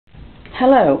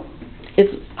Hello.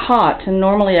 It's hot, and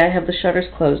normally I have the shutters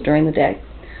closed during the day.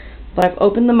 But I've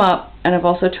opened them up, and I've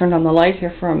also turned on the light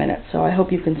here for a minute, so I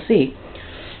hope you can see.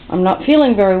 I'm not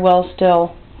feeling very well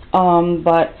still,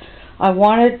 but I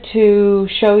wanted to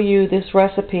show you this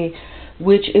recipe,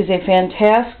 which is a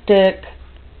fantastic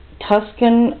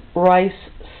Tuscan rice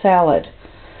salad.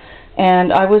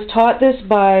 And I was taught this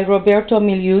by Roberto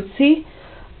Migliussi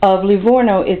of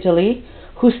Livorno, Italy,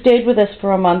 who stayed with us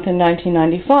for a month in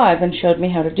 1995 and showed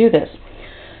me how to do this.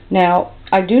 Now,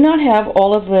 I do not have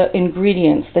all of the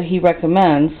ingredients that he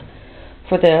recommends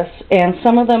for this, and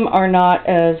some of them are not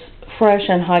as fresh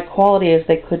and high quality as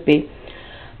they could be.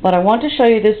 But I want to show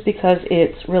you this because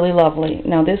it's really lovely.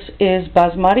 Now, this is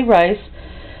basmati rice,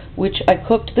 which I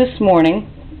cooked this morning.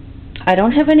 I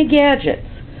don't have any gadgets,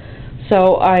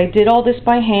 so I did all this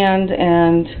by hand,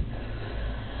 and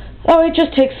it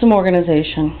just takes some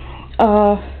organization.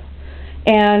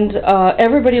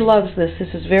 Everybody loves this.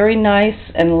 This is very nice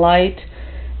and light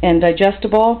and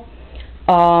digestible,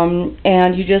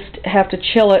 and you just have to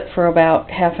chill it for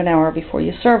about half an hour before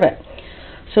you serve it.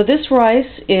 So this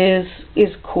rice is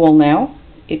cool now.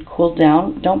 It cooled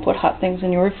down. Don't put hot things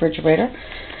in your refrigerator.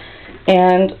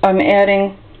 And I'm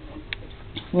adding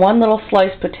one little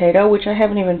sliced potato, which I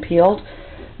haven't even peeled.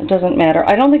 It doesn't matter.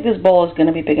 I don't think this bowl is going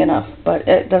to be big enough, but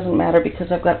it doesn't matter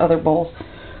because I've got other bowls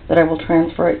that I will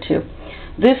transfer it to.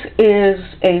 This is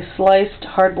a sliced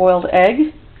hard-boiled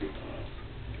egg,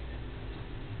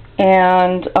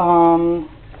 and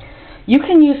you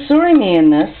can use surimi in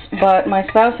this, but my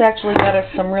spouse actually got us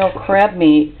some real crab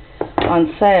meat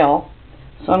on sale,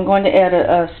 so I'm going to add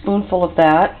a spoonful of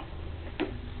that.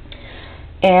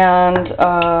 And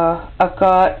I've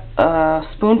got a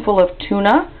spoonful of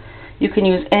tuna. You can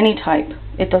use any type.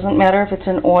 It doesn't matter if it's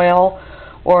in oil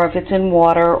or if it's in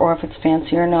water or if it's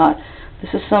fancy or not.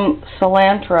 This is some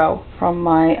cilantro from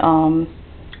my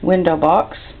window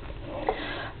box.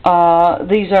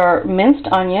 These are minced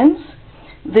onions.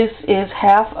 This is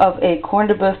half of a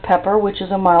corned beef pepper, which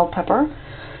is a mild pepper.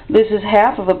 This is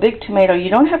half of a big tomato. You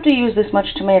don't have to use this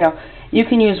much tomato. You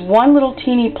can use one little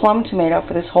teeny plum tomato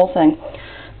for this whole thing.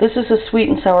 This is a sweet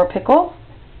and sour pickle.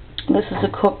 This is a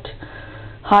cooked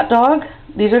hot dog.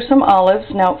 These are some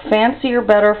olives. Now, fancier,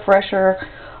 better, fresher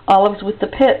olives with the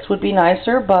pits would be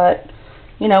nicer, but,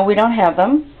 you know, we don't have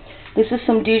them. This is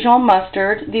some Dijon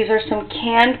mustard. These are some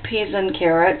canned peas and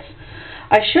carrots.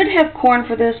 I should have corn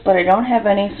for this, but I don't have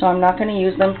any, so I'm not going to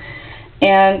use them.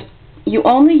 And you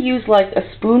only use like a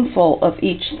spoonful of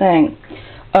each thing.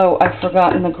 Oh, I've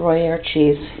forgotten the Gruyere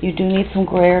cheese. You do need some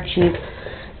Gruyere cheese.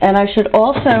 And I should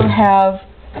also have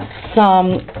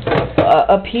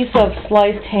a piece of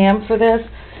sliced ham for this,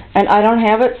 and I don't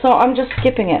have it, so I'm just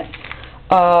skipping it.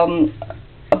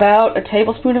 About a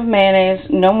tablespoon of mayonnaise,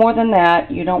 no more than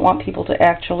that. You don't want people to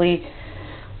actually,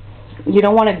 you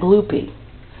don't want it gloopy.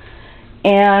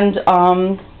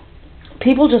 And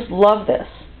people just love this.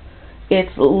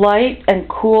 It's light and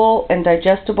cool and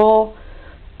digestible.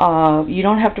 You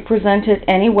don't have to present it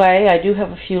anyway. I do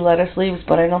have a few lettuce leaves,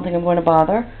 but I don't think I'm going to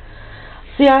bother.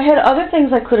 See, I had other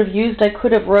things I could have used. I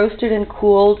could have roasted and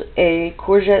cooled a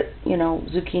courgette, you know,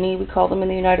 zucchini, we call them in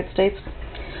the United States,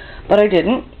 but I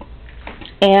didn't.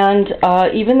 And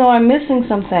even though I'm missing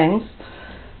some things,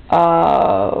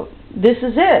 this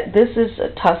is it. This is a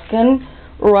Tuscan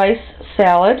rice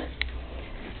salad.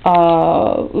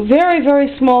 Very,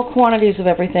 very small quantities of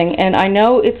everything, and I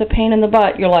know it's a pain in the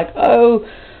butt. You're like, oh,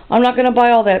 I'm not going to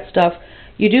buy all that stuff.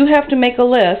 You do have to make a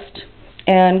list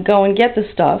and go and get the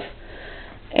stuff.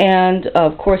 And,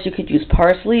 of course, you could use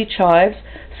parsley, chives.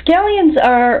 Scallions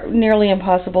are nearly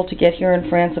impossible to get here in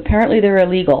France. Apparently they're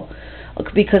illegal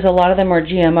because a lot of them are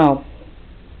GMO.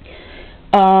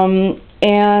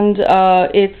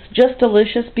 It's just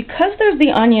delicious because there's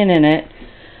the onion in it.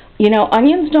 You know,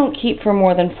 onions don't keep for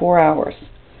more than 4 hours.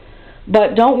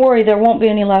 But don't worry, there won't be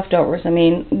any leftovers. I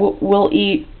mean, we'll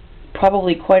eat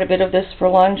probably quite a bit of this for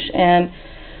lunch, and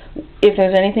if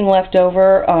there's anything left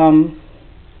over,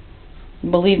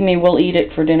 believe me, we'll eat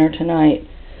it for dinner tonight.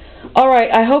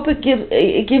 Alright, I hope it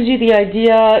gives you the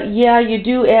idea. Yeah, you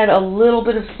do add a little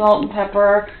bit of salt and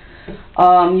pepper.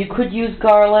 You could use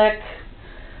garlic.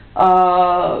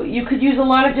 You could use a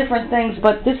lot of different things,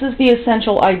 but this is the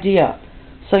essential idea,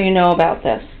 so you know about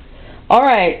this.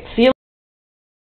 Alright, see you